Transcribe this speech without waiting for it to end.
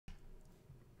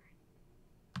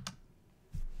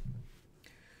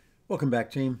Welcome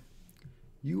back, team.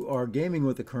 You are gaming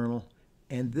with the Colonel,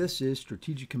 and this is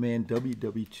Strategic Command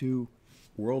WWII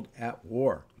World at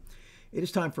War. It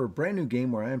is time for a brand new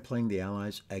game where I am playing the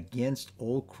Allies against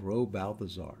Old Crow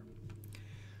Balthazor.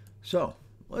 So,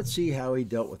 let's see how he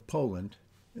dealt with Poland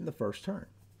in the first turn.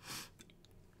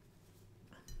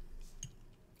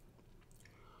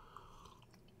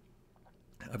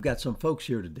 I've got some folks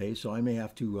here today, so I may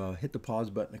have to hit the pause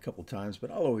button a couple times, but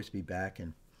I'll always be back,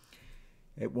 and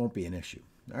it won't be an issue.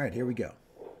 All right, here we go.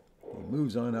 He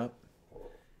moves on up.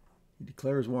 He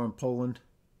declares war on Poland.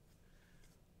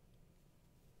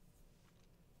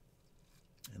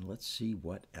 And let's see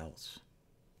what else.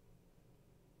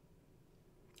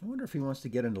 I wonder if he wants to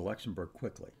get into Luxembourg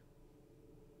quickly.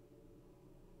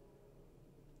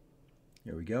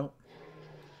 Here we go.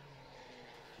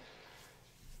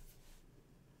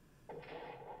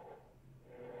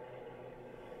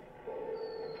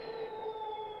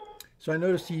 So I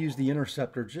noticed he used the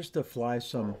interceptor just to fly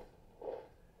some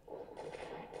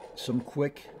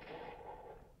quick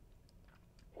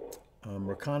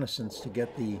reconnaissance to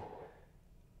get the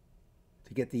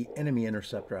enemy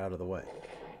interceptor out of the way.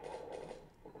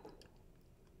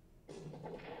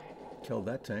 Killed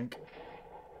that tank.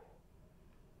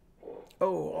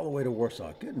 Oh, all the way to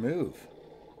Warsaw. Good move.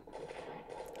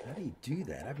 How do you do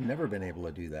that? I've never been able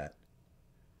to do that.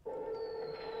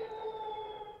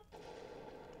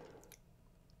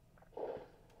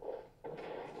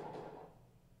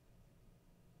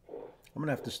 I'm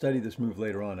going to have to study this move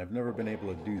later on. I've never been able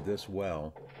to do this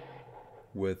well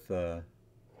with the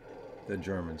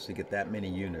Germans, to get that many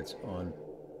units on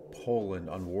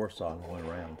Poland, on Warsaw in one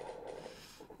round.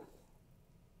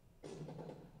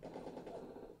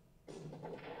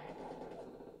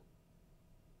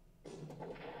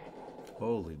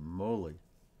 Holy moly.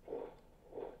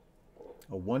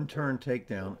 A one-turn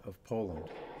takedown of Poland.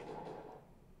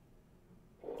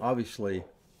 Obviously,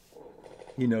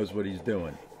 he knows what he's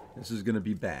doing. This is going to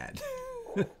be bad.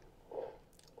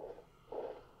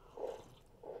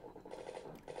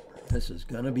 This is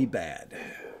going to be bad.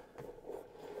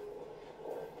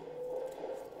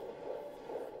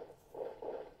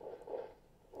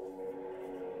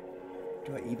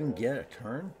 Do I even get a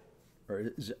turn?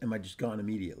 Or am I just gone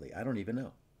immediately? I don't even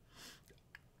know.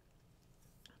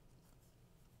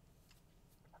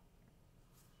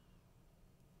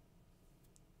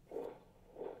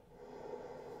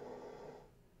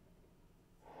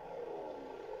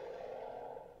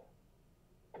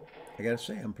 I gotta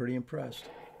say, I'm pretty impressed.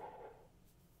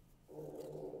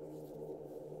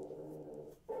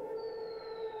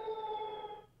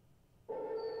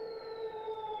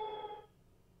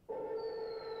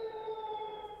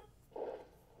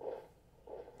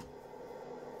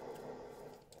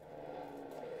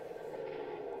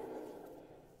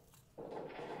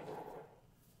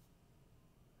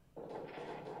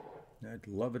 I'd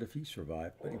love it if he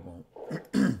survived, but he won't.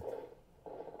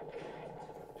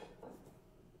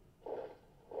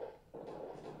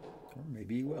 Or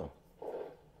maybe he will.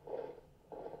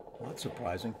 Not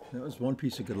surprising. That was one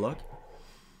piece of good luck.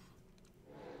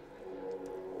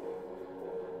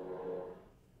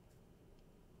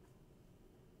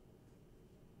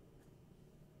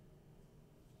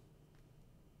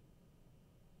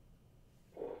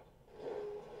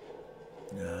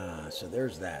 So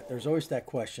there's that. There's always that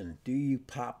question. Do you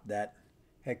pop that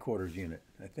headquarters unit?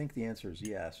 I think the answer is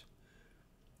yes.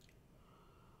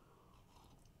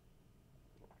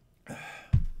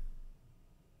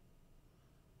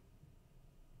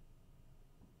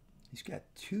 He's got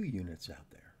 2 units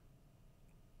out there.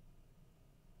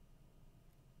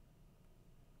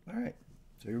 All right,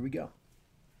 so here we go.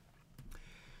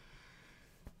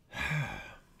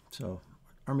 So,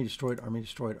 army destroyed, army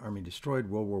destroyed, army destroyed.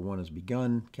 World War I has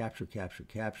begun. Capture, capture,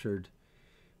 captured.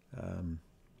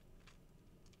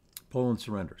 Poland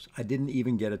surrenders. I didn't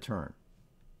even get a turn.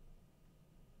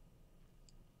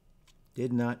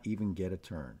 Did not even get a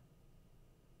turn.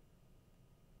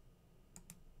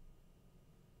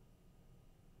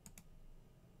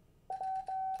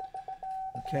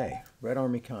 Okay, Red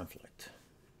Army conflict.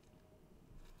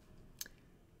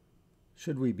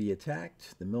 Should we be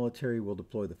attacked, the military will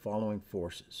deploy the following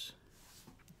forces.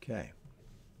 Okay.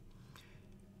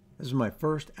 This is my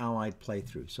first Allied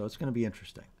playthrough, so it's going to be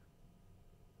interesting.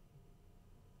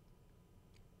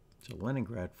 So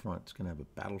Leningrad front is going to have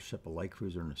a battleship, a light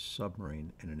cruiser, and a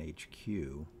submarine, and an HQ.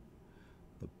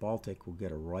 The Baltic will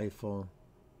get a rifle.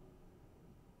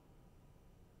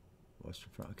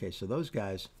 Western front. Okay, so those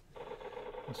guys,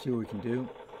 let's see what we can do.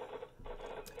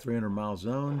 300-mile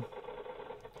zone.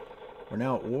 We're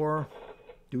now at war.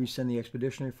 Do we send the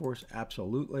expeditionary force?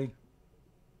 Absolutely.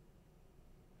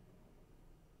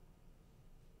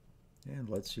 And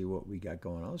let's see what we got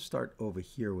going on. Let's start over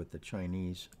here with the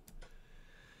Chinese.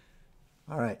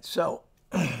 All right, so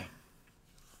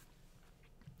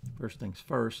first things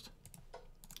first,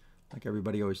 like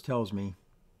everybody always tells me,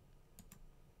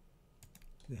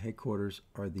 the headquarters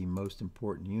are the most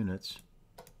important units,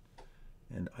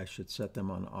 and I should set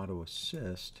them on auto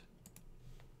assist.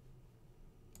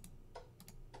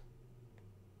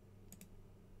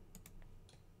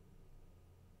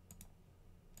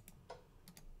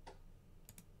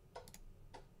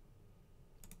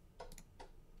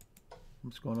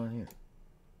 What's going on here?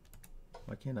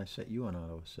 Why can't I set you on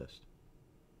auto assist?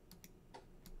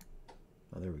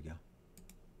 Oh, there we go.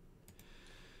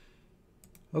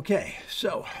 Okay,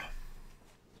 so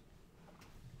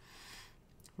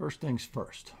first things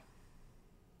first.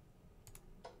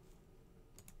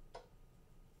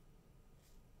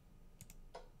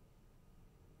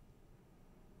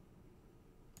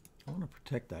 I want to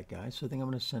protect that guy, so I think I'm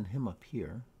going to send him up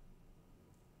here.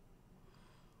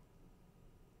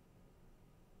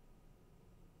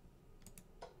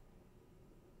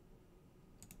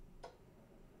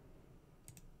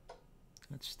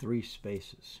 That's 3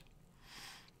 spaces,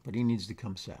 but he needs to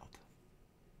come south.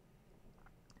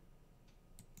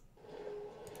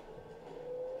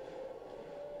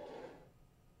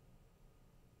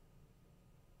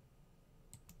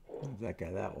 Move that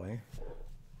guy that way.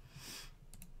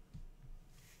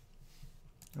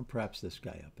 And perhaps this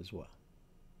guy up as well.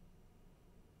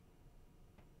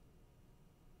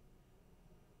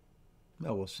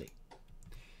 No, we'll see.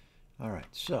 All right,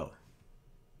 so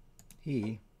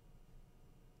he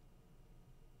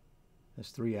has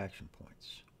 3 action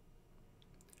points.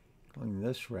 Going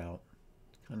this route,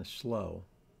 kind of slow.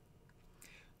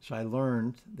 So I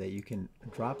learned that you can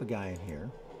drop a guy in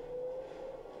here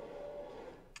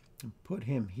and put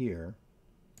him here,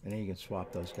 and then you can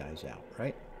swap those guys out,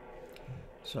 right?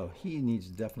 So he needs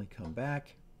to definitely come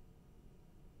back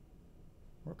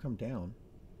or come down.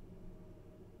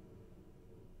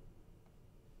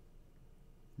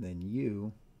 And then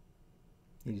you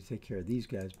need to take care of these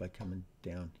guys by coming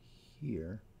down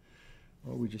here,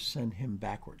 or we just send him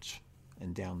backwards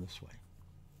and down this way.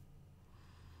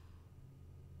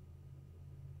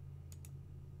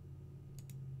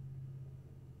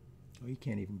 Oh, he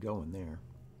can't even go in there.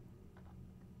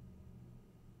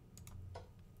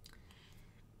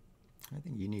 I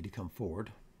think you need to come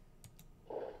forward.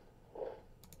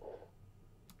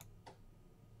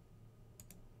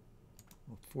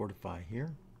 We'll fortify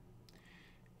here.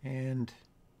 And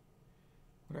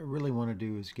what I really want to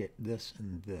do is get this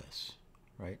and this,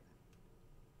 right?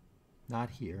 Not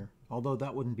here, although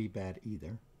that wouldn't be bad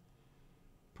either.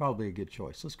 Probably a good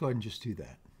choice. Let's go ahead and just do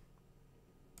that.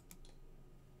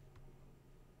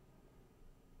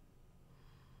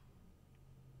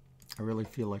 I really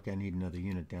feel like I need another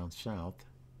unit down south,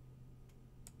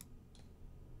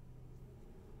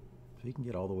 so you can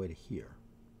get all the way to here.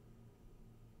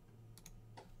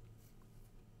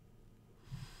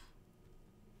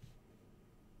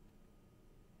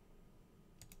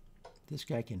 This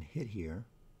guy can hit here,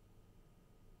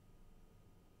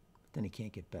 but then he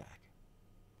can't get back.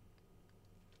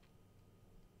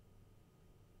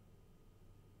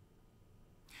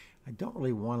 I don't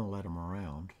really want to let him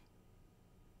around.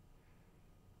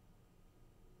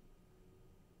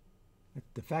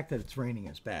 The fact that it's raining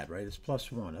is bad, right? It's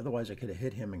 +1. Otherwise, I could have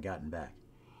hit him and gotten back.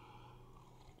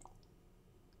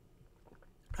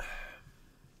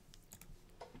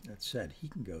 That said, he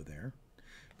can go there.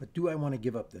 But do I want to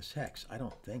give up this hex? I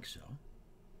don't think so.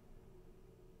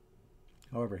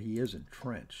 However, he is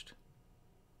entrenched.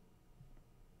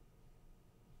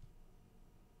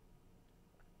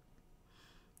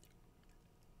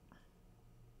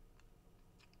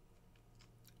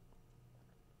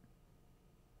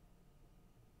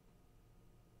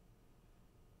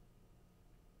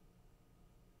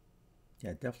 Yeah,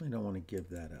 I definitely don't want to give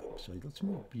that up. So let's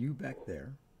move you back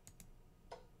there.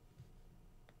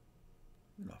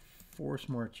 I'm going to force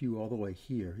march you all the way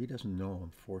here. He doesn't know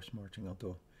I'm force marching. Is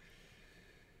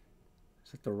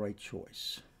that the right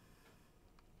choice?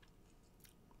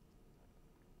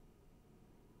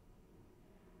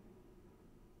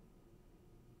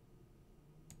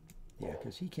 Yeah,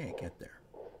 because he can't get there.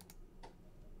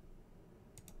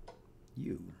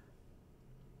 You,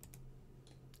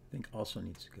 I think, also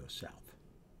needs to go south.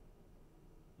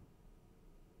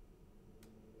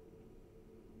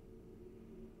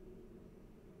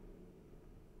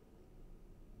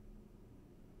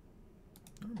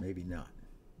 Or maybe not.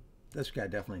 This guy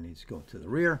definitely needs to go to the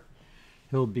rear.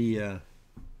 He'll be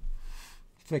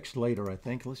fixed later, I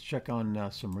think. Let's check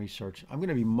on some research. I'm going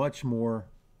to be much more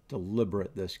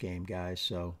deliberate this game, guys,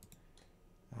 so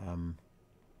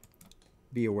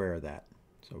be aware of that.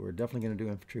 So we're definitely going to do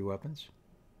infantry weapons,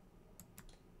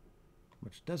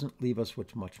 which doesn't leave us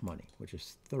with much money, which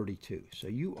is 32. So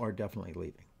you are definitely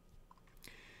leaving.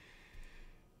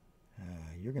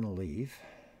 You're going to leave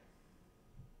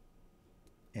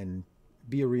and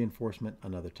be a reinforcement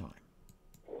another time.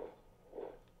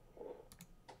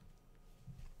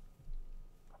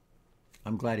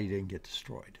 I'm glad he didn't get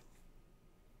destroyed.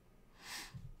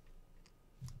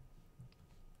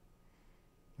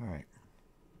 All right.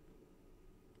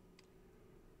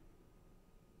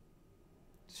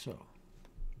 So,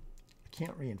 I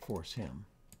can't reinforce him.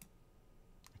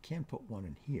 I can put one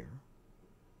in here.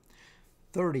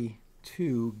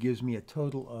 32 gives me a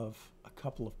total of a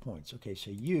couple of points. Okay, so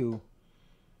you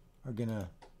are going to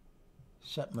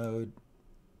set mode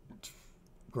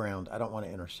ground. I don't want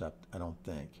to intercept, I don't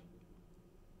think.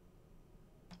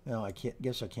 No, I can't.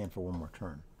 Guess I can for one more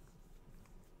turn.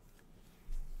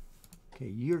 Okay,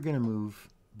 you're going to move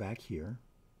back here.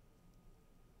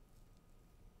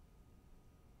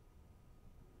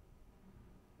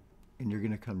 And you're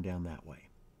going to come down that way.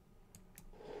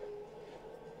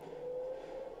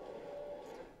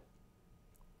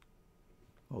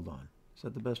 Hold on. Is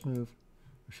that the best move?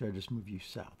 Or should I just move you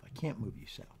south? I can't move you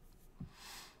south.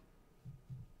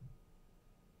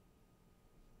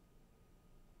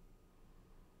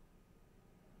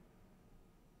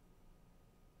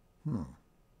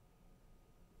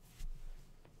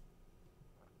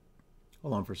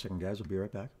 Hold on for a second, guys. I'll be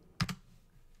right back.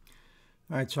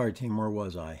 All right, sorry, team. Where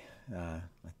was I? I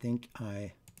think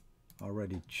I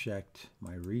already checked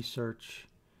my research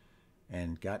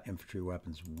and got infantry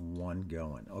weapons 1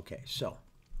 going. Okay, so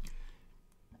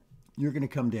you're going to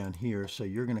come down here, so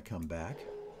you're going to come back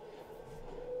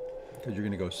because you're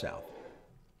going to go south.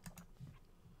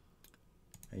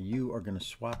 And you are going to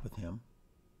swap with him.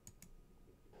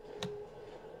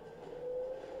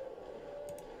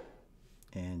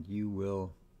 And you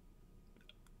will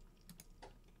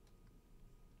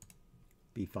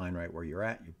be fine right where you're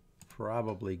at. You're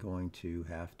probably going to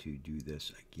have to do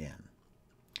this again.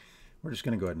 We're just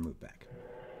going to go ahead and move back.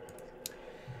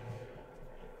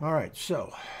 All right,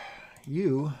 so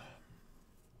you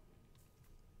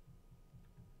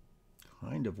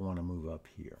kind of want to move up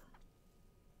here.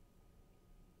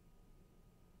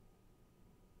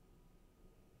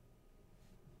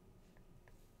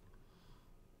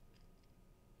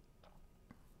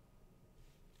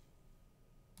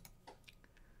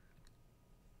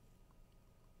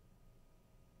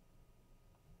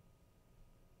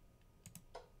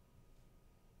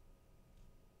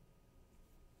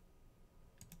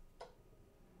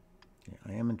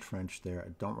 I am entrenched there.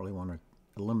 I don't really want to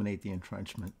eliminate the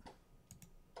entrenchment.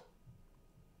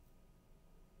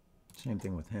 Same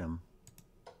thing with him.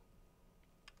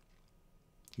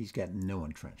 He's got no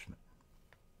entrenchment.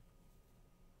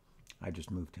 I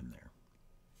just moved him there.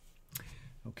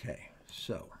 Okay,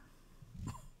 so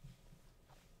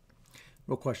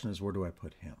real question is, where do I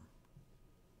put him?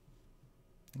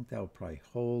 I think that will probably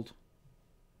hold.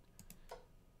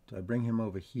 Do I bring him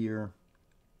over here?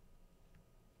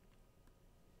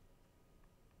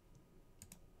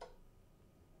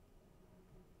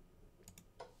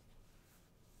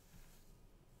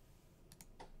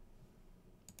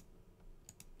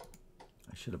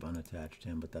 I should have unattached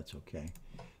him, but that's okay.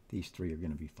 These 3 are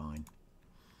going to be fine.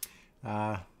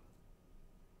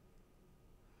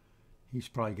 He's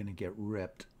probably going to get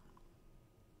ripped.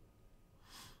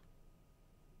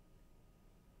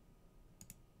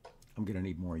 I'm going to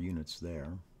need more units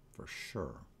there, for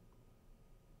sure.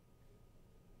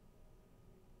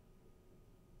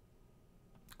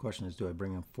 The question is, do I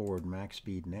bring him forward max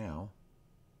speed now?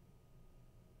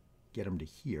 Get him to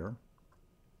here.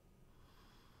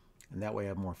 And that way I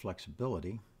have more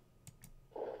flexibility.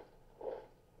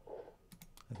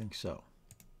 I think so.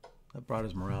 That brought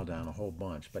his morale down a whole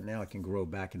bunch, but now I can grow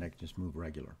back and I can just move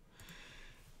regular.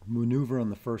 Maneuver on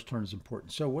the first turn is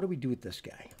important. So what do we do with this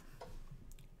guy?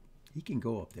 He can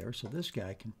go up there, so this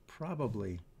guy can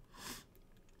probably...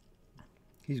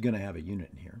 He's going to have a unit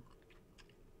in here.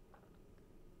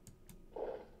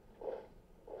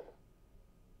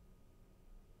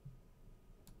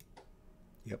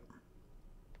 Yep.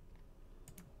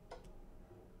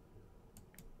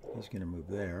 He's going to move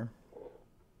there.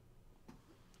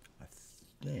 I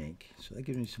think. So that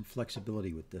gives me some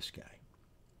flexibility with this guy.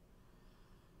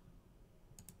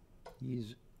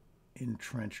 He's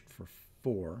entrenched for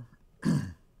 4. How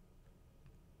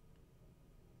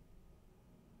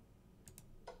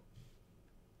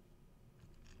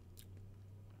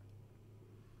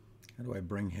do I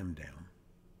bring him down?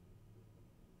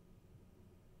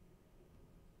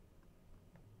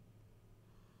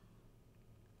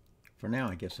 For now,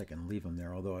 I guess I can leave them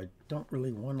there, although I don't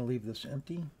really want to leave this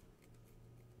empty.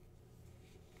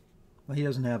 Well, he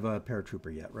doesn't have a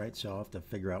paratrooper yet, right? So I'll have to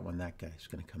figure out when that guy's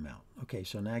going to come out. Okay,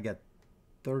 so now I got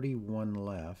 31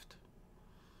 left.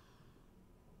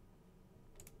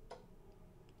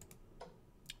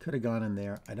 Could have gone in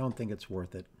there. I don't think it's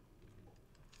worth it.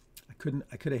 I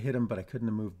could have hit him, but I couldn't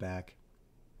have moved back.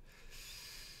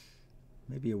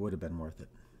 Maybe it would have been worth it.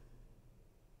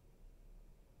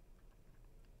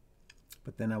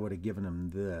 But then I would have given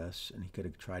him this, and he could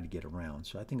have tried to get around.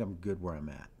 So I think I'm good where I'm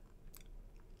at.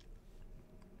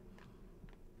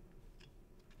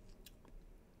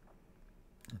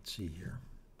 Let's see here.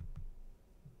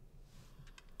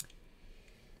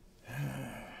 I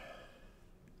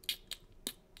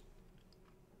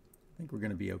think we're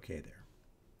going to be okay there.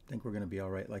 I think we're going to be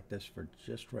all right like this for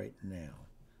just right now.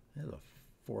 There's a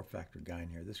 4-factor guy in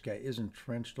here. This guy is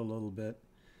entrenched a little bit.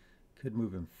 Could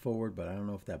move him forward, but I don't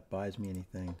know if that buys me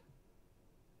anything.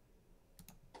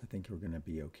 I think we're going to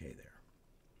be okay there.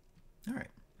 All right.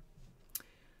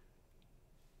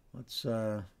 Let's,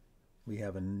 we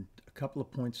have a couple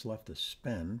of points left to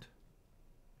spend.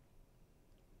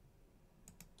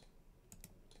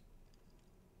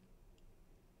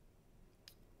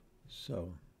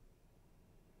 So,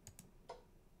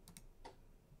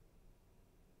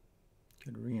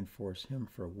 could reinforce him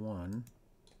for 1.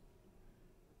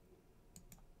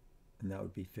 And that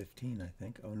would be 15, I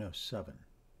think. Oh no, 7.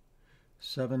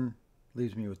 7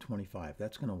 leaves me with 25.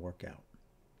 That's going to work out.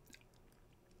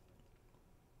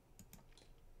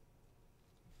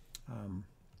 How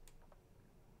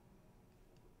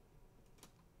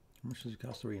much does it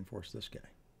cost to reinforce this guy?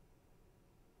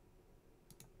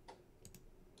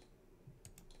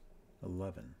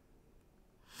 11.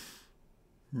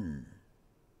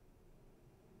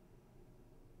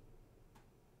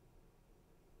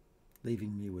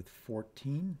 Leaving me with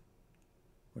 14,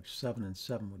 which 7 and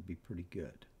 7 would be pretty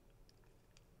good.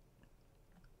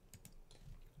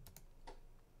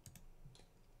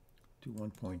 Do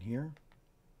 1 point here.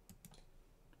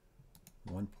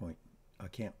 1 point. I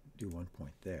can't do 1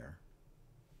 point there.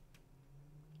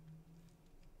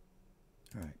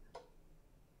 All right.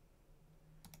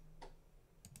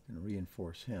 I'm going to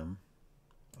reinforce him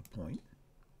a point,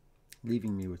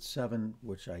 leaving me with 7,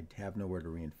 which I have nowhere to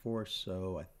reinforce,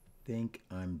 so I think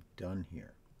I'm done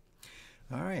here.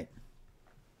 All right.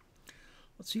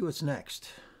 Let's see what's next.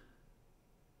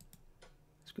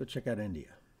 Let's go check out India.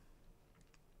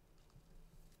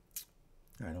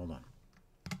 All right, hold on.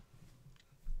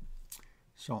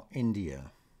 So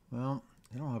India, well,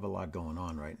 they don't have a lot going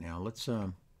on right now. Let's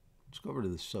go over to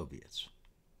the Soviets.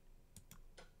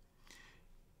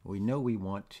 We know we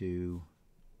want to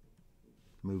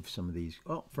move some of these.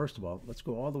 Oh, first of all, let's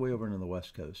go all the way over into the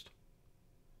West Coast.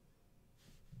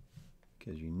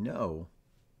 Because you know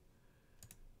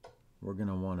we're going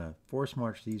to want to force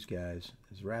march these guys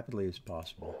as rapidly as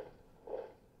possible.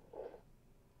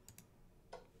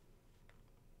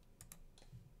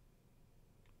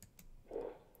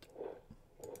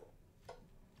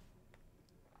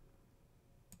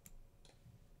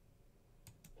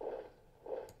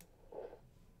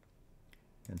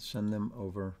 And send them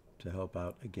over to help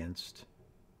out against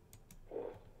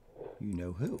you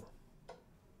know who.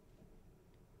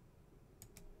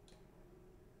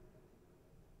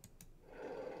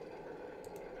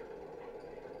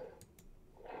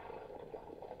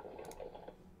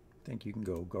 I think you can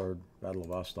go guard Battle of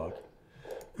Vostok.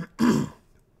 All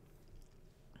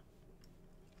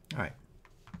right.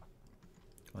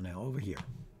 Well, now over here.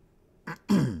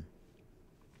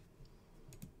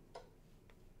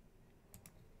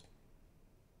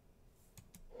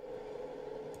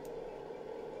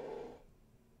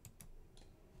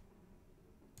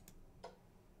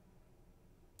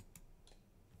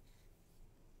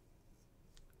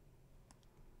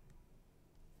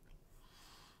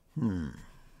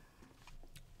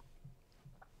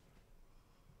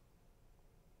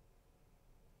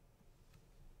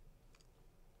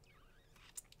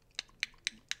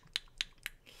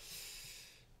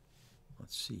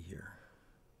 Let's see here.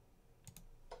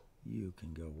 You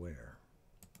can go where?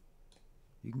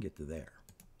 You can get to there.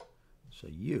 So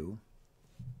you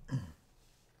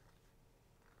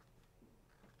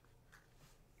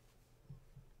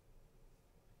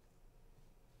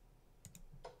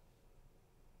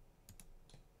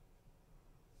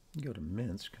go to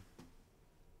Minsk.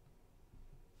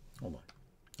 Hold on.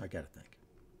 I gotta think.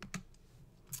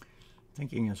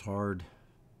 Thinking is hard.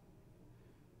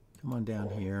 Come on down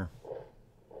here.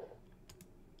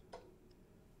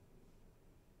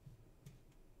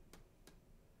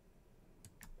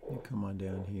 You come on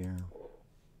down here.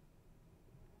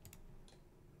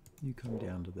 You come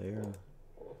down to there.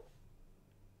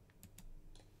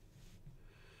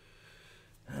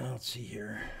 Let's see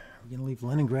here. We're going to leave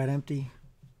Leningrad empty.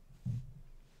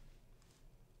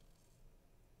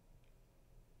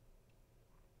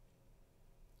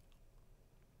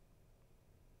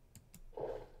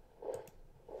 All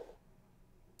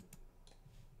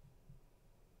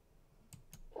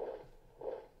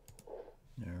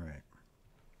right.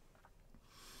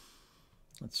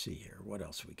 Let's see here. What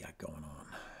else we got going on?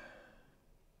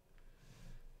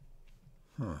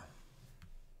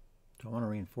 Do I want to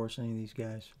reinforce any of these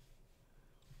guys?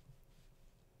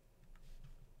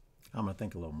 I'm going to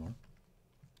think a little more.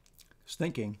 Because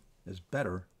thinking is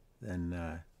better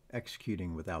than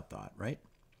executing without thought, right?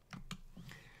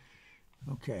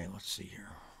 Okay, let's see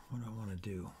here. What do I want to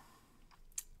do?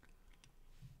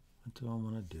 What do I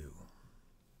want to do?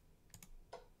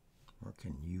 Where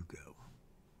can you go?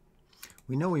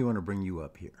 We know we want to bring you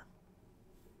up here,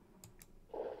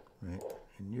 right?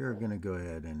 And you're going to go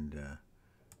ahead and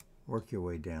work your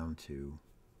way down to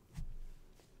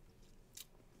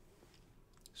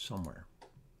somewhere.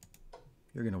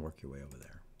 You're going to work your way over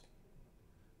there.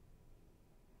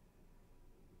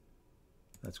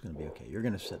 That's going to be okay. You're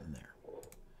going to sit in there.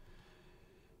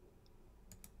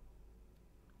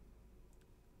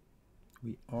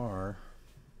 We are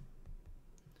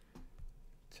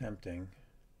attempting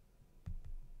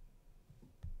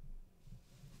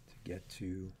to get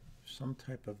to some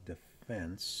type of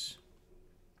defense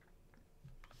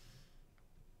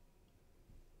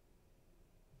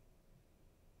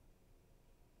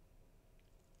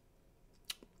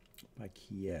by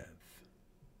Kiev.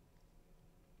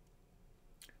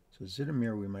 So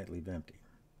Zhytomyr we might leave empty.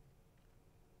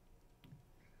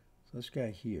 So this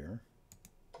guy here,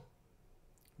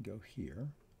 go here.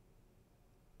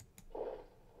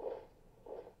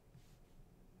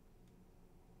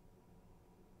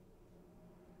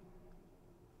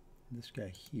 This guy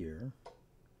here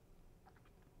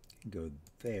can go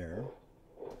there.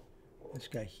 This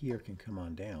guy here can come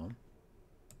on down.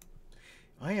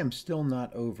 I am still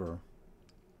not over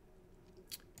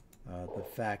the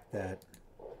fact that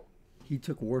he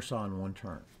took Warsaw in one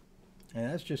turn.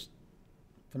 And that's just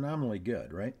phenomenally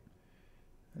good, right?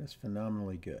 That's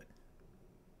phenomenally good.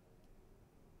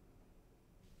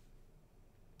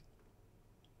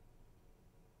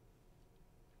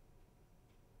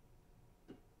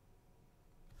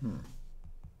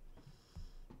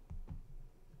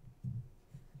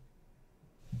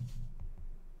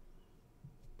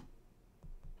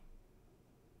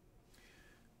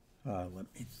 Let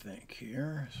me think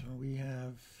here. So we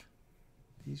have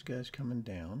these guys coming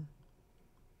down.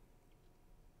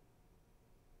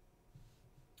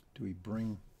 Do we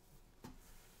bring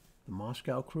the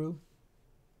Moscow crew?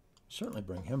 Certainly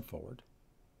bring him forward.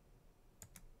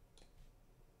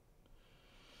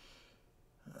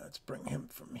 Let's bring him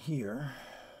from here.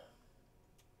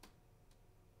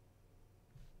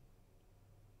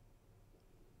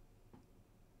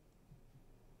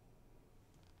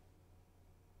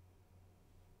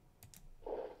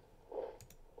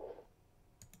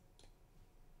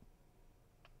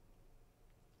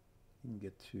 You can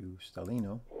get to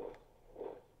Stalino.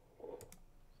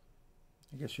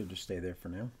 I guess you'll just stay there for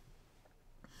now.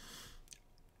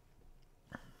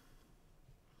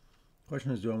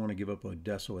 Question is, do I want to give up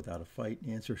Odessa without a fight?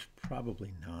 The answer is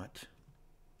probably not.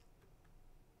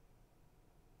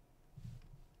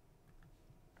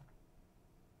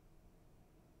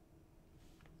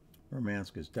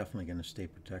 Murmansk is definitely going to stay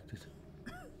protected.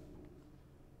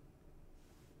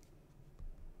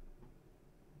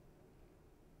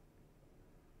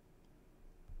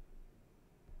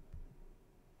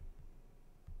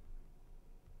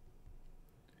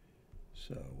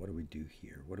 So what do we do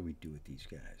here? What do we do with these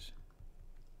guys?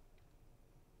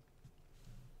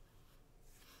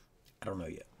 I don't know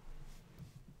yet.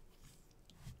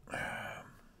 Let's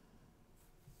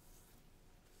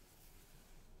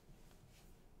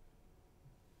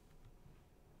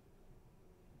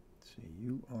see,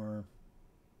 you are...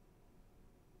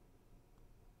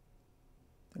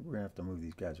 I think we're going to have to move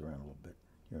these guys around a little bit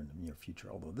here in the near future,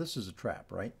 although this is a trap,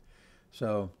 right?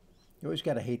 So you always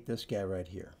got to hate this guy right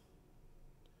here,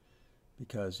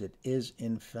 because it is,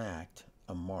 in fact,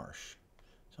 a marsh.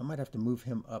 So I might have to move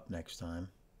him up next time.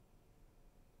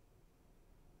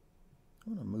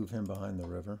 I'm going to move him behind the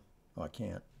river. Oh, I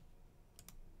can't.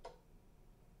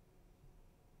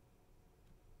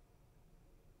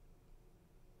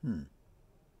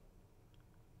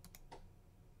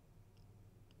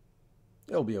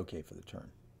 It'll be okay for the turn.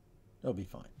 It'll be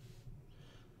fine.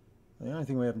 The only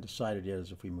thing we haven't decided yet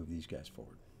is if we move these guys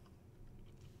forward.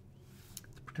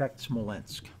 To protect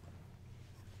Smolensk.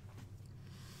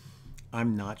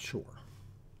 I'm not sure.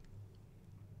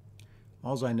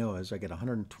 All I know is I get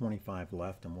 125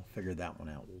 left, and we'll figure that one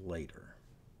out later.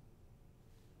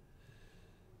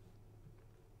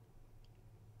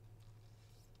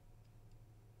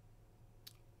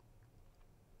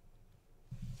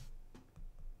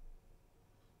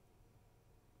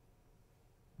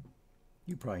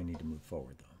 You probably need to move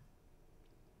forward, though.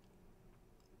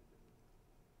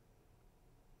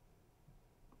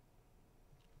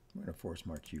 We're going to force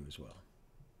march you as well.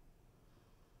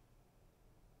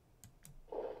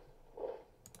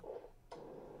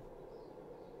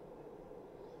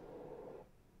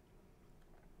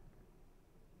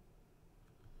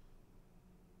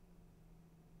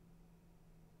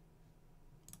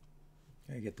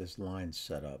 Gotta get this line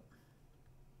set up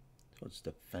so it's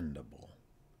defendable.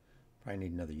 Probably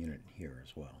need another unit in here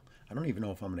as well. I don't even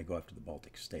know if I'm going to go after the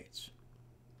Baltic states.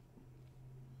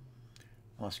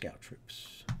 Moscow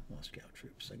troops. Moscow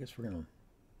troops. I guess we're going to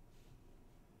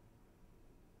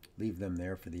leave them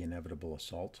there for the inevitable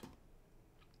assault.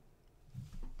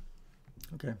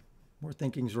 Okay. More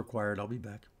thinking is required. I'll be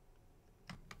back.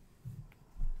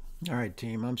 All right,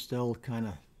 team. I'm still kind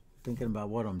of thinking about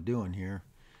what I'm doing here.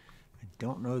 I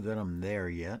don't know that I'm there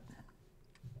yet.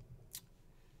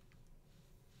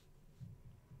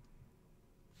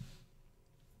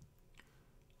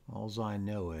 All I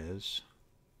know is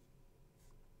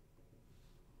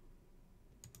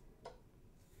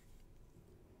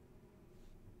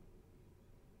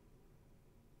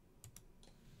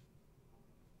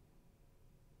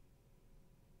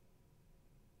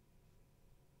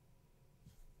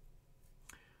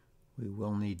we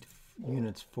will need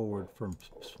units forward from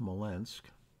Smolensk.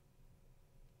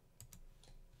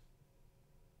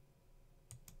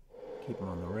 Keep them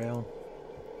on the rail.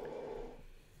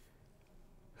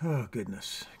 Oh,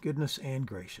 goodness. Goodness and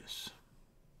gracious.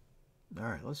 All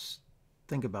right, let's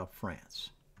think about France.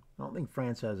 I don't think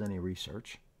France has any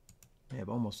research. They have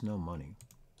almost no money.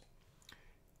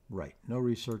 Right, no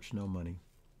research, no money.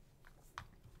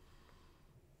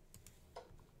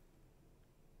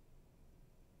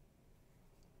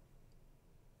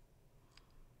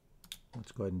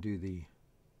 Let's go ahead and do the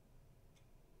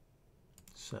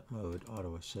set mode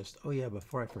auto assist. Oh yeah,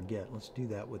 before I forget, let's do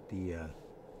that with the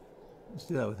let's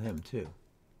do that with him too.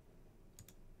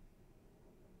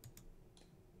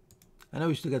 I know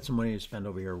we still got some money to spend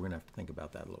over here. We're gonna have to think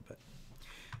about that a little bit.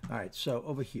 All right, so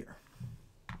over here,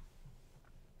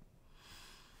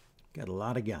 got a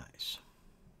lot of guys.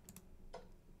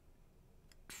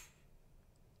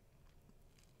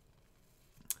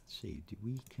 Let's see,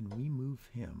 can we move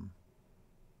him?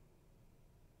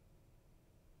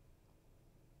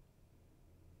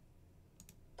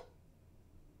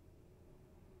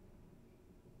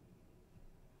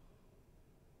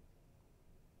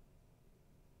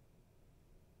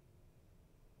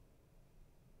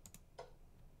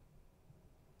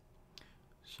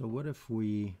 So what if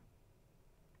we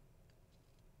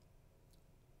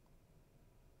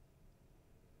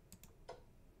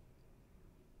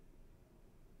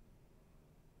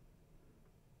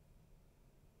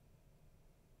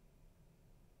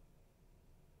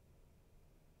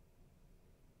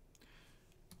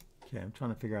okay, I'm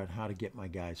trying to figure out how to get my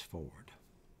guys forward,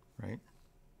 right?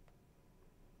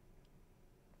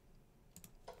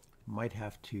 Might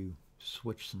have to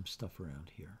switch some stuff around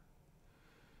here.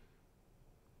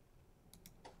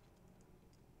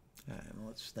 And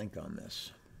let's think on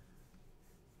this.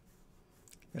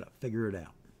 Gotta figure it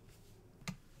out.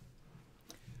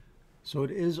 So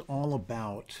it is all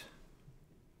about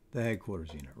the headquarters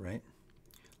unit, right?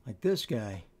 Like this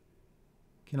guy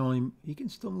he can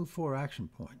still move 4 action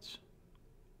points.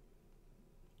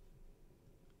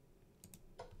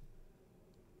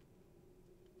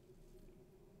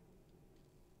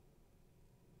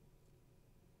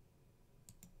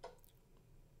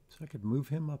 So I could move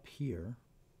him up here.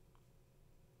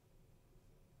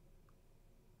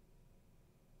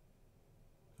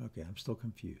 Okay, I'm still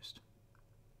confused.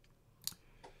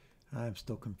 I'm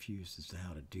still confused as to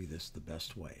how to do this the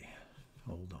best way.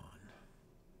 Hold on.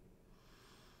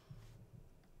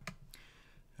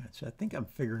 All right, so I think I'm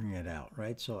figuring it out,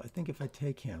 right? So I think if I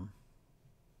take him,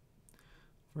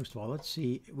 first of all, let's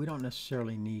see. We don't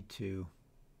necessarily need to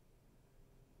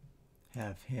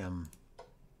have him.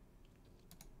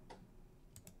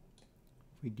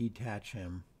 If we detach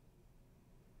him,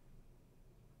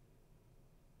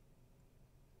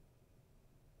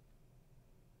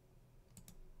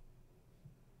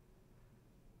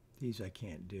 these I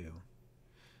can't do.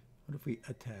 What if we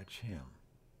attach him?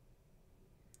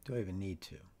 Do I even need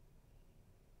to?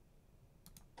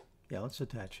 Yeah, let's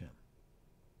attach him.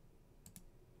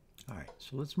 All right,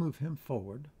 so let's move him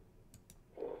forward.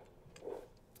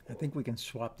 I think we can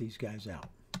swap these guys out.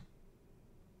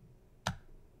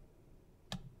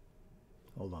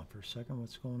 Hold on for a second.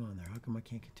 What's going on there? How come I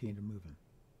can't continue to move him?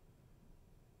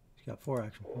 He's got 4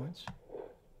 action points.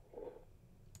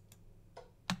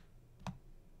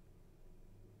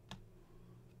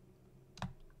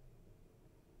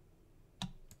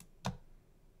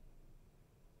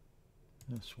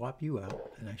 I'm going to swap you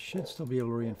out, and I should still be able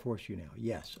to reinforce you now.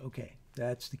 Yes, okay,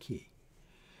 that's the key.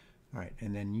 All right,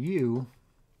 and then you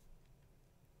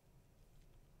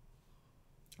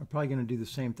are probably going to do the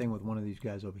same thing with one of these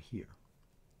guys over here.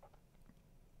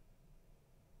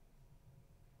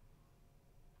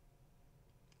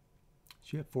 So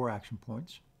you have 4 action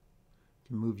points. You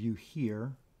can move you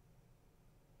here.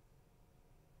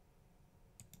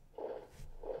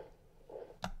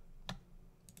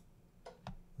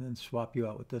 And then swap you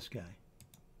out with this guy.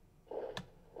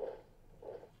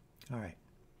 All right.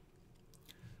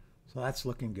 So that's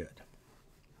looking good.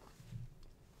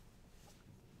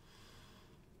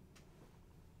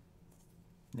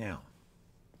 Now,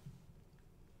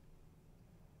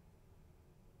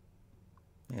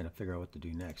 I got to figure out what to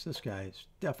do next. This guy is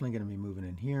definitely going to be moving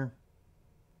in here.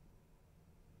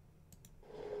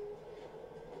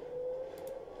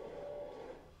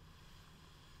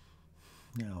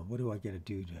 Now, what do I got to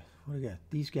do to? What do I got?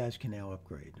 These guys can now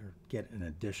upgrade or get an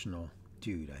additional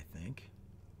dude, I think.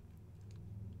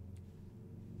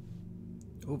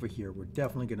 Over here, we're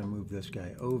definitely going to move this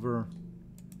guy over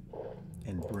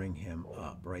and bring him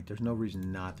up, right? There's no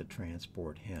reason not to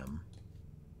transport him.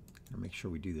 I'll make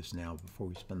sure we do this now before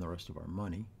we spend the rest of our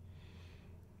money.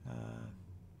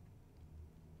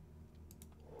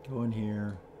 Go in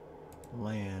here,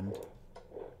 land,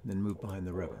 then move behind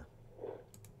the river.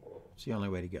 It's the only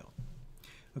way to go.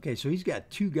 Okay, so he's got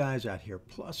 2 guys out here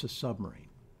plus a submarine.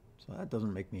 So that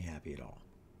doesn't make me happy at all.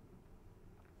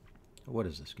 What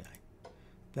is this guy?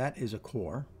 That is a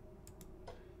core.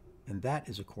 And that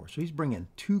is a core. So he's bringing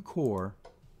 2 core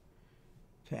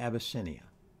to Abyssinia.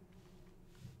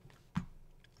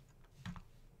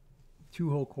 2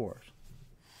 whole cores.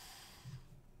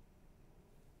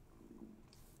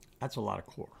 That's a lot of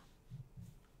core.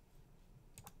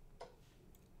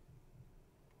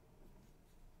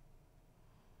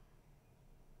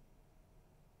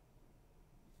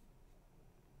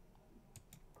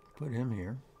 Put him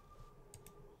here.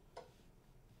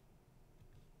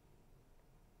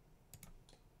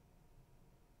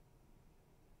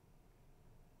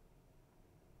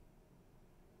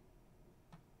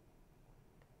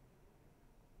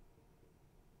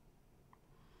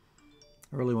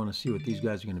 I really want to see what these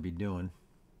guys are going to be doing.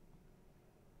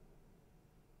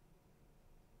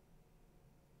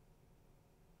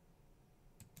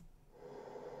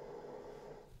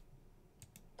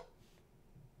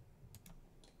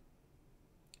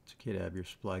 It's okay to have your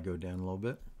supply go down a little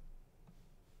bit.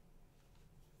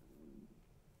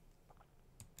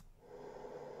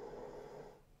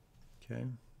 Okay.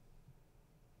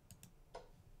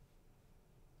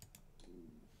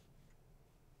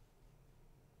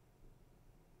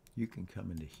 You can come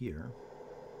into here,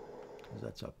 because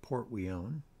that's a port we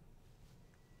own.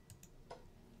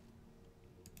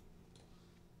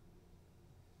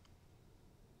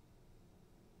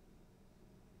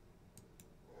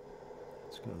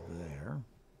 Let's go there.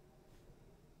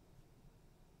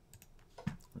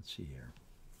 Let's see here.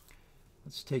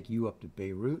 Let's take you up to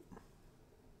Beirut.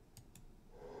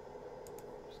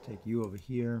 Let's take you over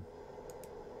here.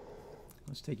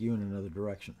 Let's take you in another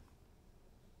direction.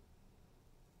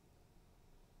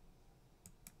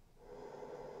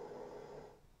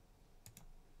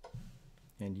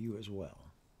 And you as well.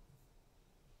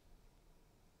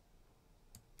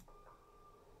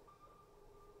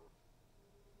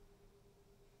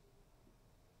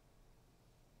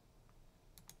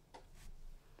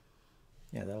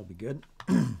 Yeah, that'll be good.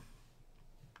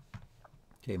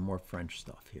 Okay, more French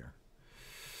stuff here.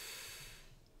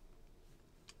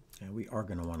 And we are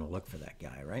going to want to look for that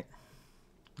guy, right?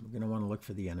 We're going to want to look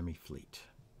for the enemy fleet.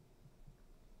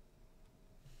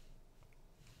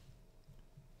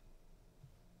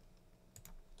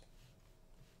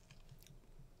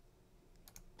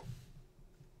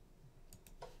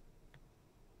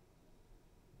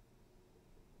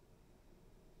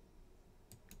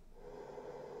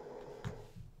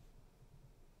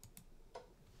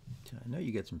 I know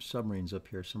you get some submarines up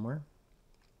here somewhere.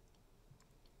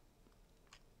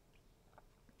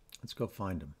 Let's go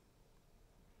find them.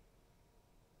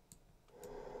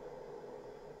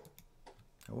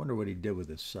 I wonder what he did with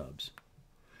his subs.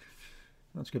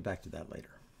 Let's get back to that later.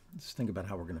 Let's think about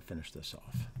how we're going to finish this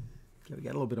off. Okay, we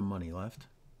got a little bit of money left.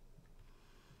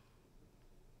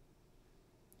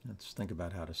 Let's think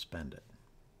about how to spend it.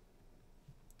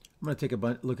 I'm going to take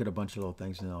a look at a bunch of little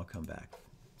things and then I'll come back.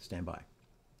 Stand by.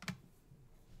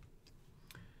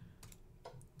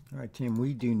 All right, team,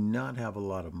 we do not have a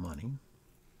lot of money,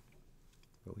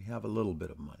 but we have a little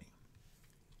bit of money.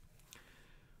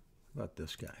 What about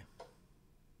this guy?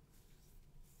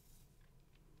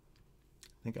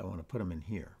 I think I want to put him in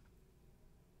here.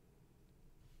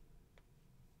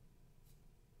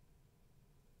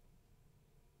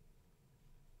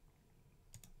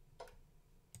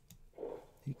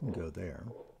 He can go there.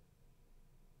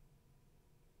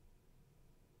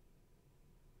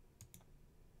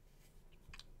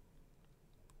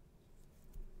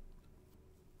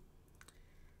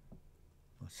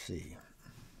 Let's see.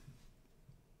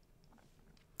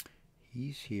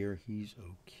 He's here. He's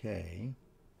okay.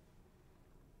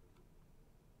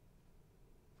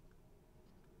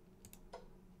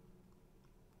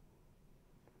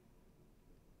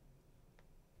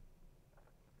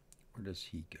 Where does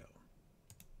he go?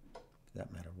 For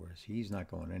that matter, where is he? He's not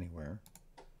going anywhere.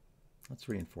 Let's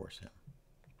reinforce him.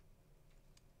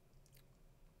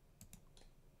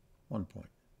 1 point.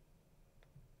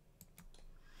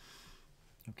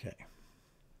 Okay.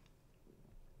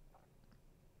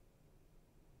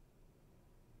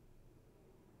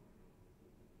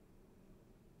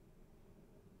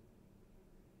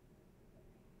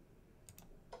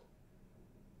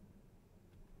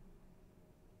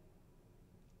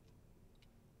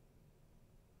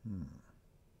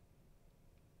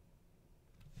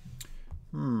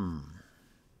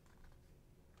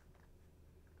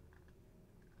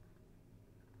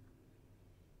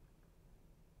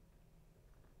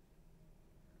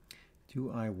 Do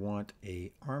I want an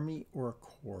army or a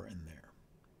corps in there?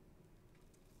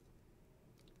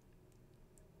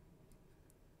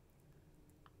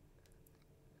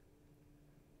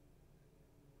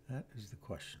 That is the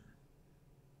question.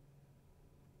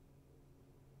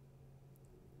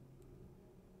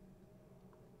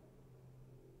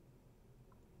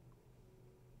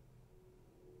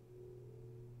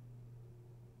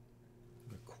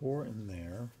 The corps in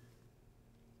there.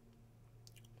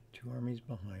 2 armies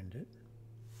behind it.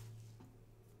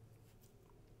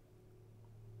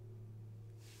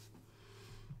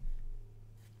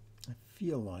 I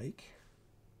feel like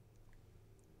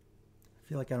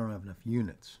I don't have enough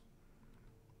units.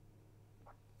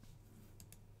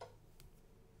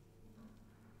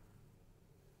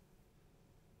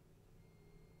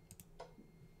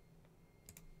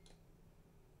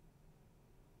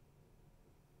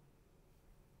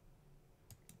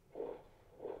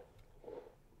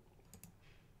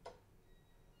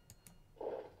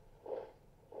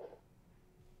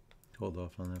 Hold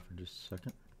off on that for just a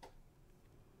second.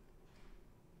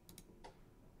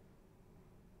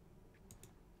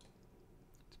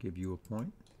 Let's give you a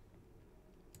point.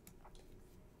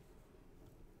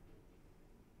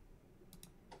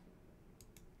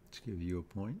 Let's give you a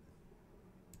point.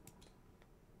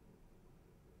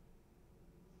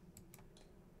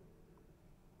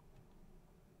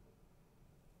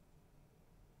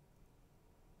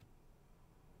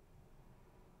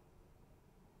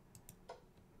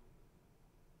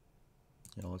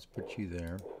 Now let's put you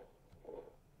there.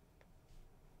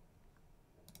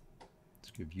 Let's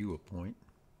give you a point.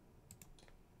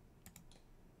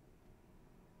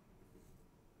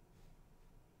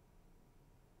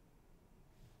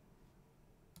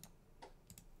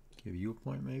 Give you a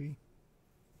point maybe.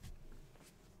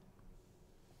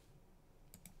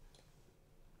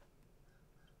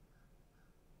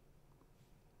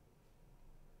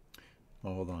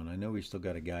 Oh, hold on, I know we still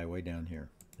got a guy way down here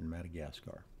in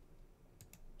Madagascar.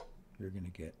 You're going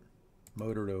to get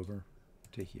motored over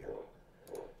to here.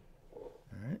 All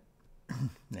right.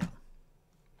 Now,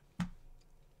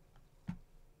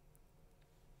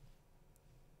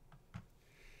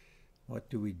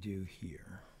 what do we do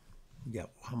here? We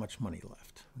got how much money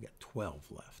left? We got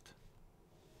 12 left.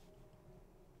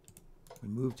 We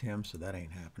moved him, so that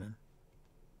ain't happening.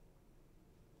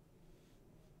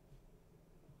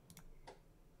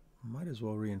 Might as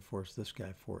well reinforce this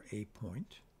guy for a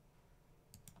point.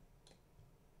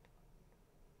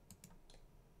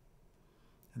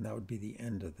 And that would be the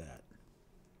end of that.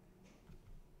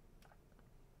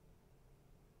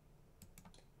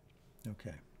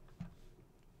 Okay.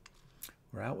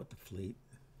 We're out with the fleet.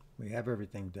 We have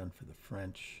everything done for the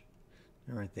French.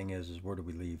 The only thing is where do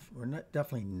we leave? We're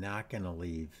definitely not going to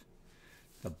leave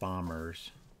the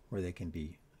bombers where they can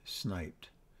be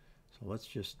sniped. So let's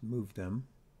just move them.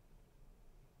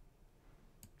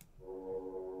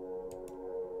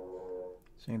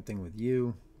 Same thing with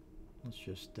you. Let's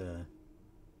just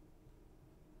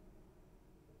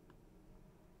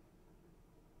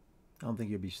I don't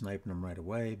think you'll be sniping them right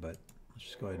away, but Let's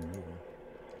just go ahead and move him.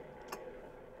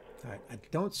 All right, I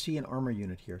don't see an armor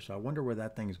unit here, so I wonder where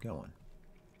that thing's going.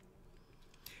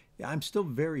 Yeah, I'm still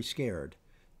very scared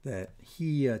that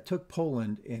he took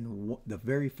Poland in the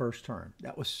very first turn.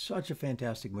 That was such a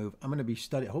fantastic move. I'm going to be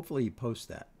studying. Hopefully he posts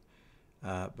that.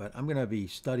 But I'm going to be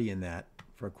studying that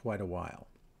for quite a while.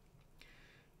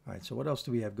 All right, so what else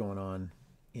do we have going on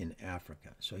in Africa?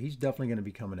 So he's definitely going to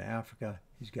be coming to Africa.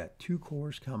 He's got 2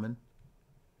 corps coming.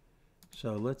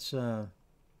 So let's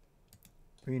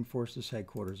reinforce this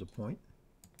headquarters a point.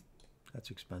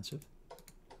 That's expensive.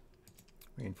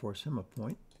 Reinforce him a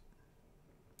point.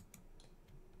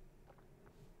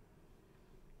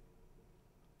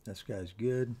 This guy's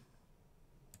good.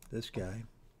 This guy.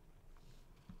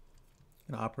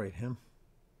 Gonna operate him.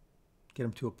 Get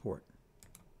him to a port.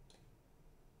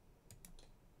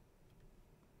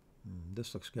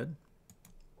 This looks good.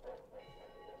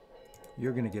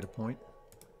 You're gonna get a point.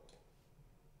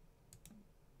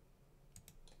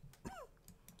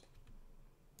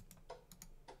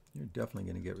 You're definitely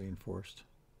gonna get reinforced.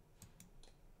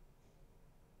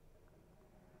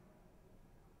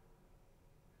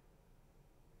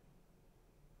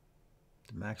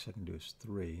 The max I can do is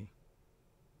 3.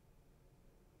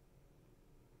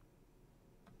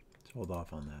 Let's hold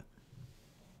off on that.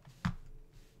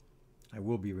 I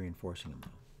will be reinforcing him though.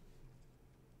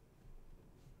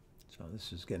 So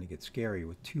this is going to get scary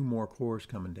with 2 more corps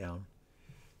coming down.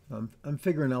 I'm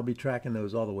figuring I'll be tracking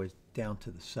those all the way down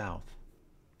to the south.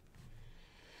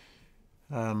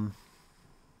 Okay,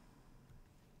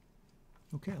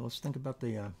 let's think about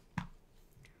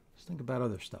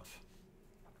other stuff.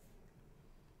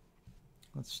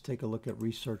 Let's take a look at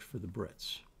research for the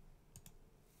Brits.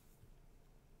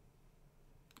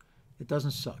 It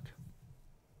doesn't suck.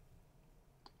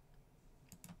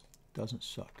 It doesn't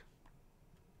suck.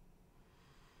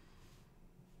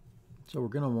 So we're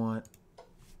going to want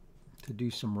to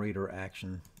do some raider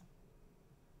action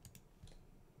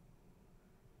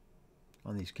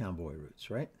on these convoy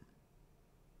routes, right?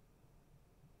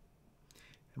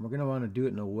 And we're going to want to do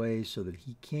it in a way so that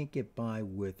he can't get by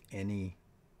with any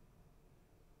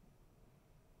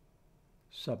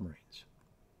submarines.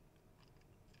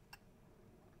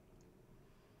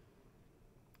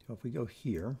 So if we go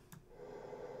here,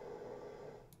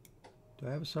 do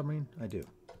I have a submarine? I do.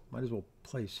 Might as well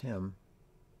place him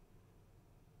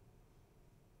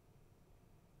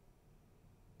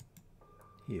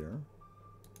here.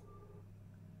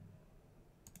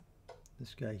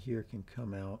 This guy here can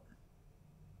come out.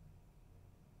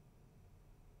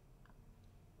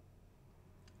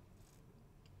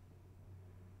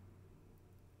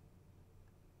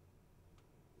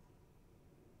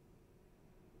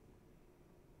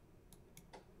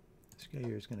 This guy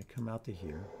here is going to come out to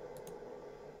here.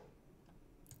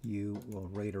 You will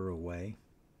raider away.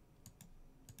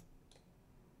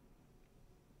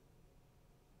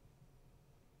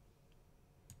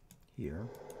 Here.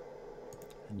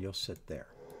 And you'll sit there.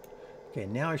 Okay,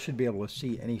 now I should be able to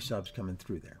see any subs coming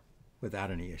through there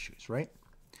without any issues, right?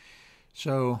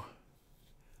 So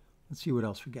let's see what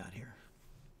else we got here.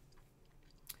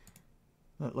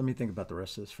 Let me think about the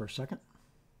rest of this for a second.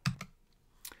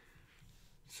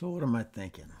 So what am I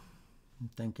thinking? I'm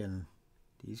thinking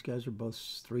these guys are both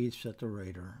 3 set to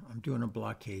raider. I'm doing a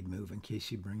blockade move in case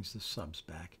he brings the subs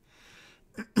back.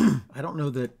 I don't know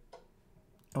that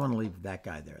I want to leave that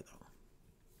guy there, though.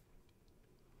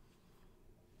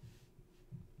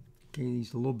 Okay,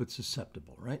 he's a little bit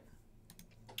susceptible, right?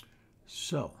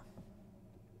 So,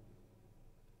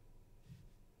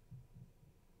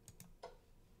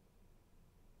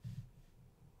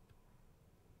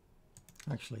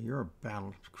 actually, you're a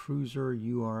battle cruiser.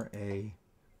 You are a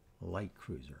light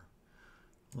cruiser.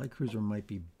 Light cruiser might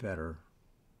be better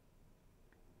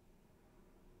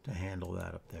to handle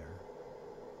that up there.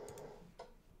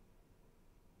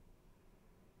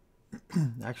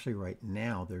 Actually, right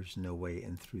now, there's no way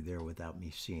in through there without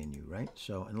me seeing you, right?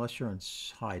 So, unless you're in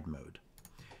hide mode.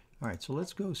 All right, so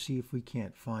let's go see if we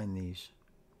can't find these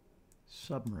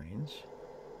submarines.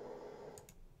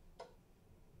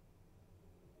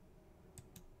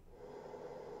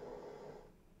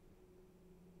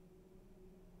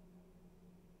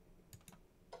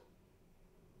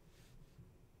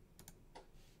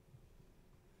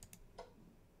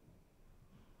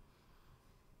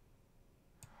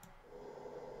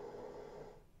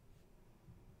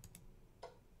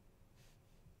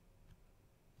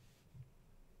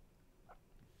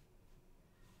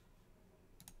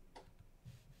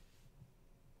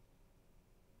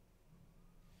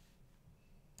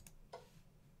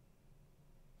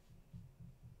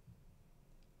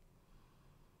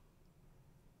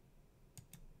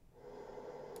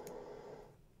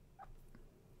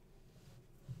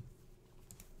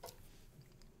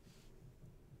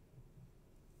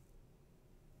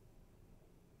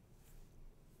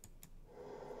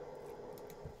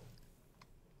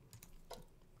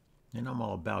 And I'm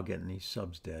all about getting these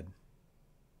subs dead.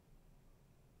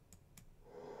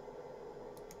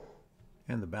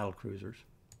 And the battle cruisers.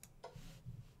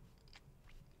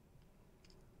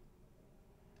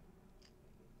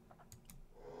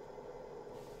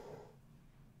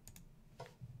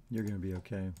 You're going to be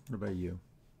okay. What about you?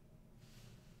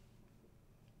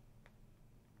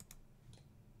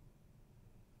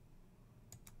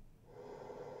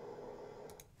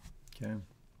 Okay.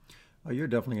 Oh, you're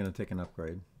definitely going to take an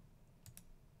upgrade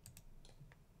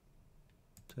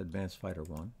to Advanced Fighter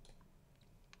 1.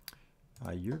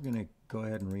 You're going to go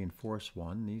ahead and reinforce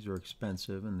 1. These are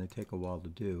expensive and they take a while to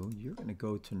do. You're going to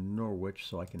go to Norwich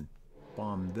so I can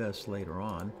bomb this later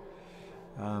on.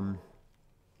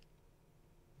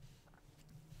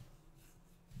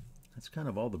 That's kind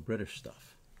of all the British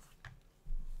stuff.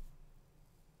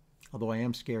 Although I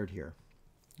am scared here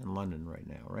in London right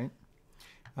now, right?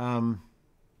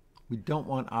 We don't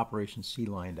want Operation Sea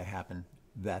Lion to happen,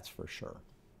 that's for sure.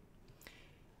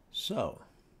 So,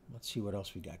 let's see what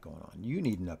else we got going on. You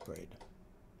need an upgrade.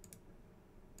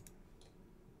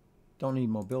 Don't need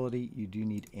mobility, you do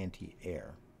need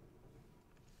anti-air.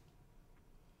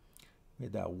 We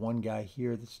had that one guy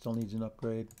here that still needs an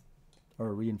upgrade or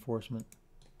a reinforcement.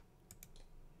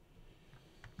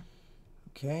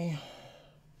 Okay.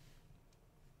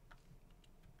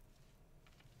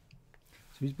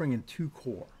 So he's bringing 2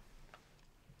 core.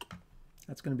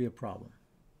 That's going to be a problem.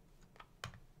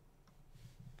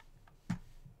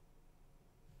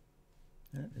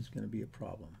 That is going to be a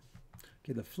problem.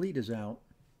 Okay, the fleet is out.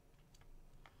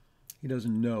 He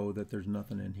doesn't know that there's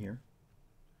nothing in here.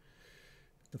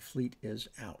 The fleet is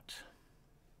out.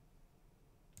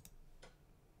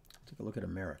 Take a look at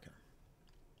America.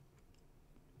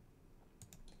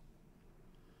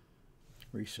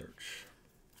 Research.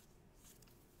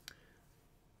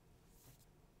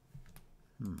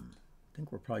 I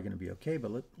think we're probably going to be okay,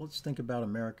 but let's think about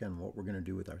America and what we're going to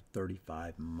do with our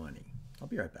 35 money. I'll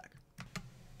be right back.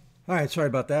 All right, sorry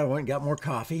about that. I went and got more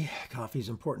coffee. Coffee's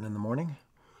important in the morning.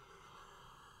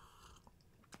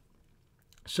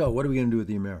 So what are we going to do with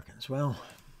the Americans? Well,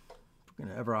 if we're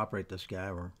going to ever operate this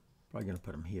guy, we're probably going to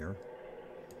put him here.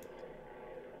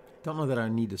 Don't know that I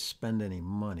need to spend any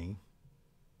money.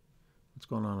 What's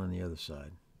going on the other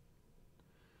side?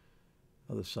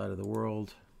 Other side of the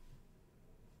world.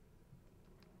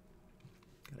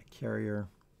 Got a carrier.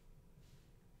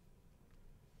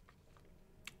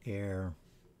 Air.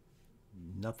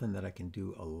 Nothing that I can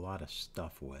do a lot of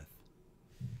stuff with.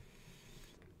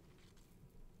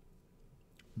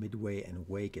 Midway and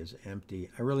Wake is empty.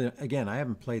 Again, I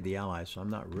haven't played the Allies, so I'm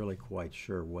not really quite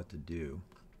sure what to do.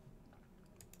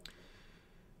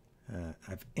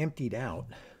 I've emptied out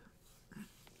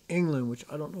England, which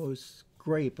I don't know is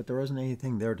great, but there isn't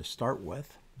anything there to start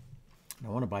with. And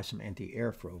I want to buy some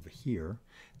anti-air for over here.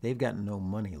 They've got no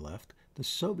money left. The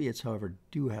Soviets, however,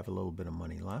 do have a little bit of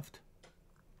money left.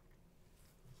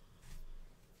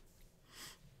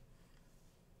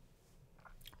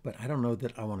 But I don't know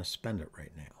that I want to spend it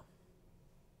right now.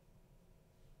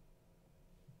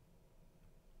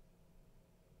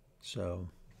 So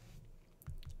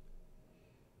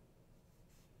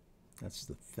that's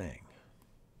the thing.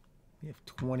 We have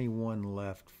 21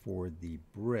 left for the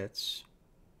Brits.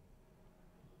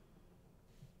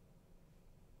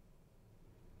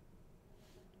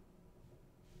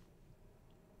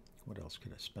 What else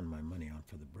could I spend my money on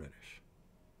for the British?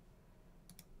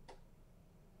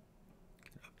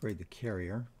 Could upgrade the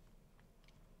carrier.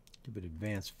 Give it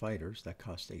advanced fighters. That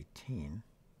costs 18.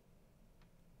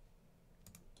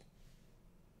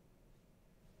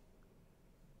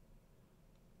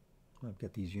 I've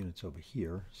got these units over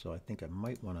here, so I think I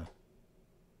might want to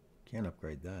can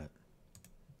upgrade that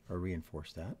or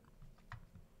reinforce that.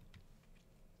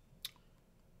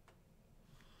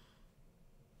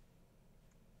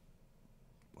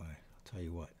 Boy, I'll tell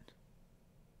you what.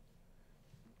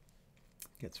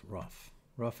 It gets rough.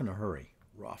 Rough in a hurry.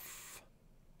 Rough.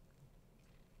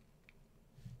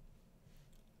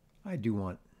 I do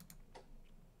want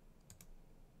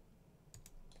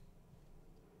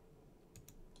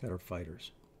better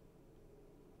fighters.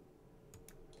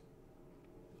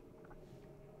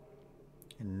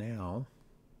 And now,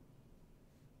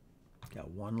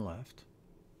 got one left.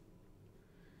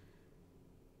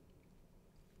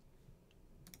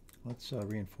 Let's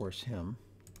reinforce him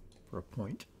for a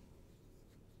point.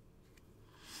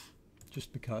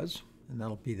 Just because, and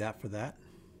that'll be that for that.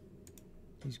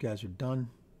 These guys are done.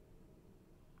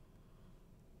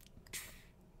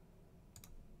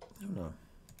 I don't know.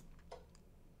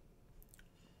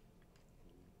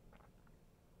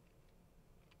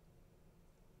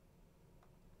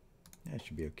 That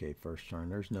should be okay first turn.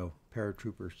 There's no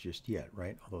paratroopers just yet,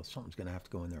 right? Although something's going to have to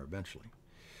go in there eventually.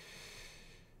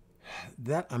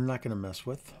 That I'm not going to mess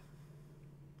with.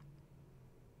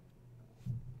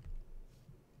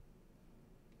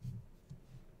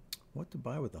 What to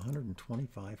buy with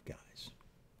 125 guys?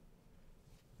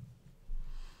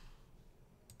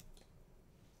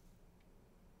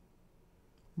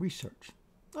 Research.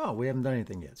 Oh, we haven't done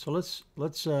anything yet. So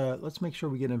let's make sure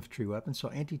we get infantry weapons. So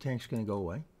anti-tank's going to go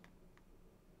away.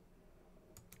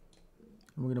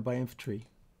 And we're going to buy infantry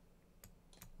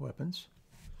weapons.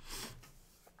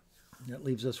 That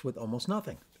leaves us with almost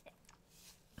nothing.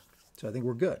 So I think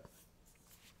we're good.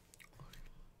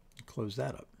 Close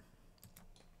that up.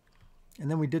 And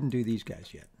then we didn't do these guys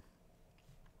yet.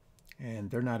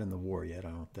 And they're not in the war yet, I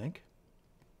don't think.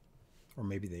 Or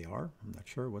maybe they are. I'm not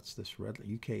sure. What's this red?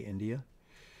 UK, India.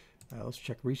 Let's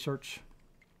check research.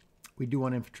 We do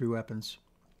want infantry weapons.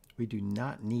 We do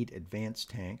not need advanced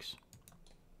tanks.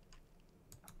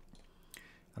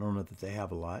 I don't know that they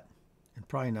have a lot. And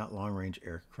probably not long-range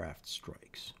aircraft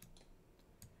strikes.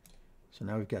 So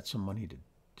now we've got some money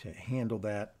to handle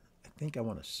that. I think I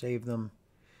want to save them.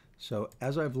 So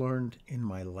as I've learned in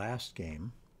my last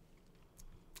game,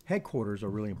 headquarters are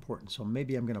really important. So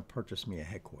maybe I'm going to purchase me a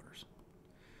headquarters.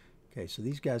 Okay, so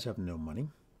these guys have no money.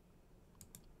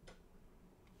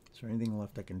 Is there anything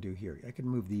left I can do here? I can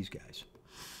move these guys.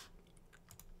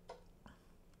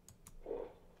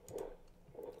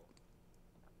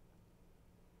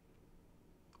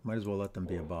 Might as well let them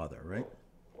be a bother, right?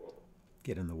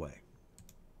 Get in the way.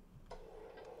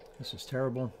 This is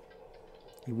terrible.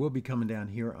 He will be coming down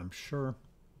here, I'm sure.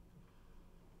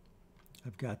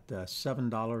 I've got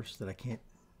 $7 that I can't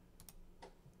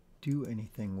do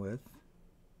anything with.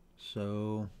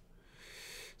 So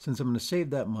since I'm going to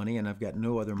save that money and I've got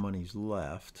no other monies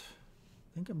left,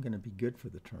 I think I'm going to be good for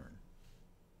the turn.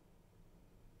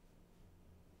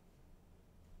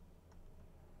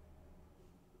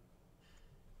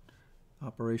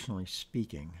 Operationally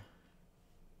speaking,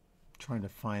 trying to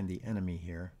find the enemy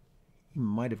here. He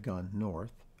might have gone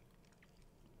north.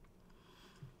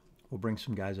 We'll bring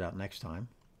some guys out next time.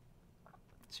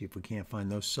 See if we can't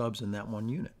find those subs in that one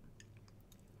unit.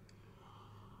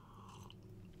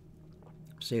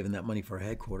 I'm saving that money for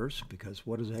headquarters, because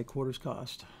what does headquarters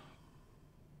cost?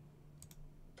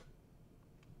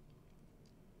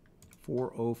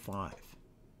 $405.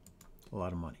 A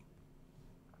lot of money.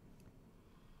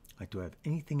 Like, do I have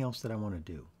anything else that I want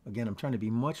to do? Again, I'm trying to be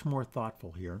much more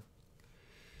thoughtful here.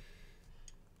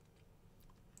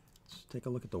 Let's take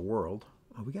a look at the world.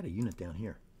 Oh, we got a unit down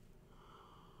here.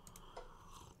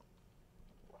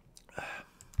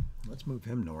 Let's move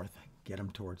him north. Get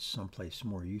him towards someplace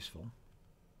more useful.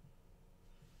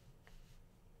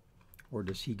 Or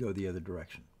does he go the other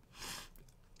direction?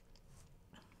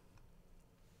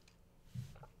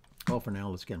 Well, for now,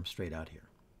 let's get him straight out here.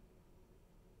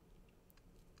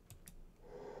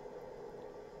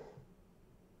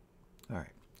 All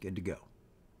right, good to go.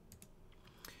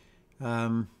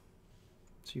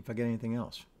 See if I get anything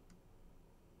else.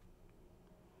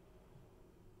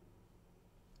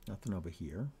 Nothing over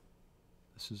here.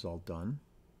 This is all done.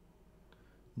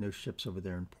 No ships over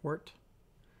there in port.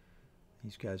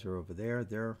 These guys are over there.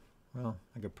 They're, well,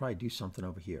 I could probably do something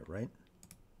over here, right?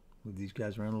 Move these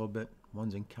guys around a little bit.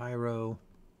 One's in Cairo.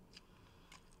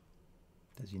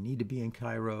 Does he need to be in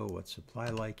Cairo? What's supply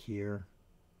like here?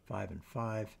 5 and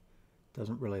 5.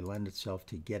 Doesn't really lend itself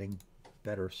to getting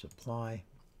better supply.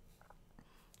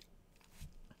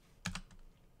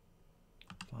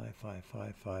 5, 5,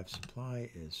 5, 5. Supply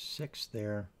is 6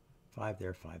 there, 5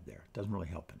 there, 5 there. Doesn't really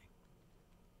help any.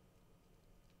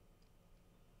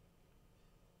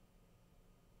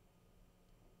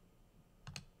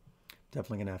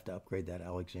 Definitely going to have to upgrade that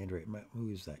Alexandria. Who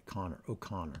is that? Connor.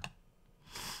 O'Connor.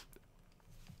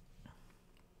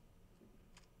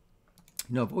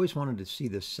 You know, I've always wanted to see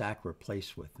this sack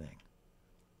replace with thing.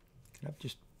 Could I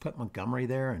just put Montgomery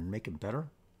there and make it better?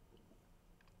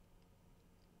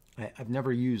 I've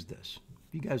never used this.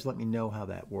 If you guys let me know how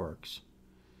that works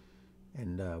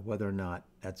and whether or not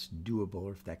that's doable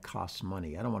or if that costs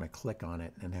money. I don't want to click on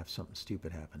it and have something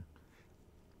stupid happen.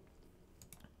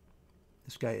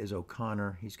 This guy is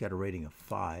O'Connor. He's got a rating of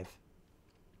 5.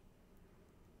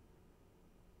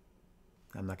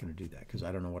 I'm not going to do that because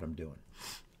I don't know what I'm doing.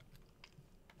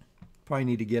 Probably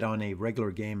need to get on a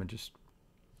regular game and just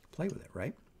play with it,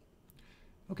 right?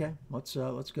 Okay, let's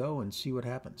go and see what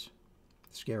happens.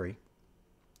 Scary.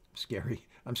 Scary.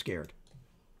 I'm scared.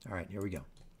 All right, here we go.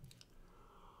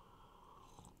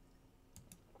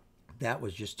 That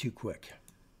was just too quick.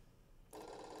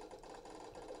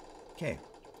 Okay.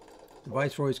 The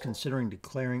Viceroy is considering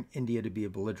declaring India to be a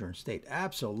belligerent state.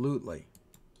 Absolutely.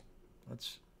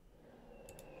 Let's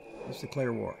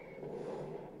declare war.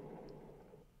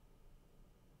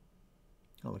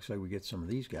 Oh, looks like we get some of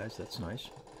these guys. That's nice.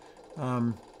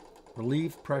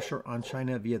 Relieve pressure on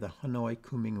China via the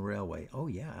Hanoi-Kunming Railway. Oh,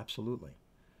 yeah, absolutely.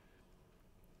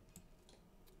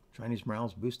 Chinese morale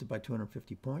is boosted by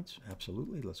 250 points.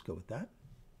 Absolutely. Let's go with that.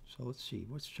 So let's see.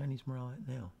 What's Chinese morale at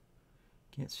now?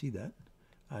 Can't see that.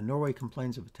 Norway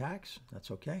complains of attacks.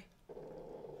 That's okay.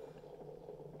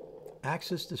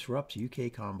 Axis disrupts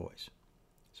UK convoys.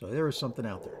 So there is something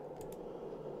out there.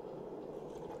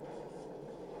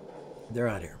 They're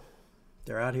out here.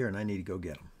 They're out here, and I need to go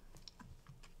get them.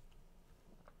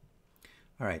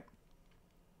 All right.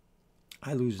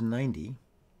 I lose 90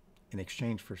 in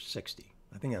exchange for 60.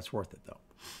 I think that's worth it, though.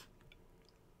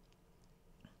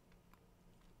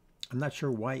 I'm not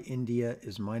sure why India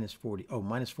is minus 40. Oh,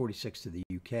 minus 46 to the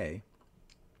UK.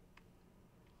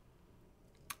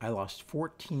 I lost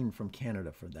 14 from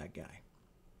Canada for that guy.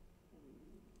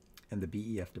 And the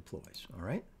BEF deploys. All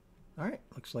right. All right.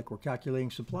 Looks like we're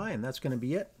calculating supply, and that's going to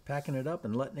be it. Packing it up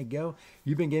and letting it go.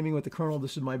 You've been gaming with the Colonel.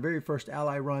 This is my very first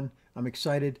ally run. I'm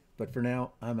excited, but for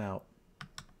now, I'm out.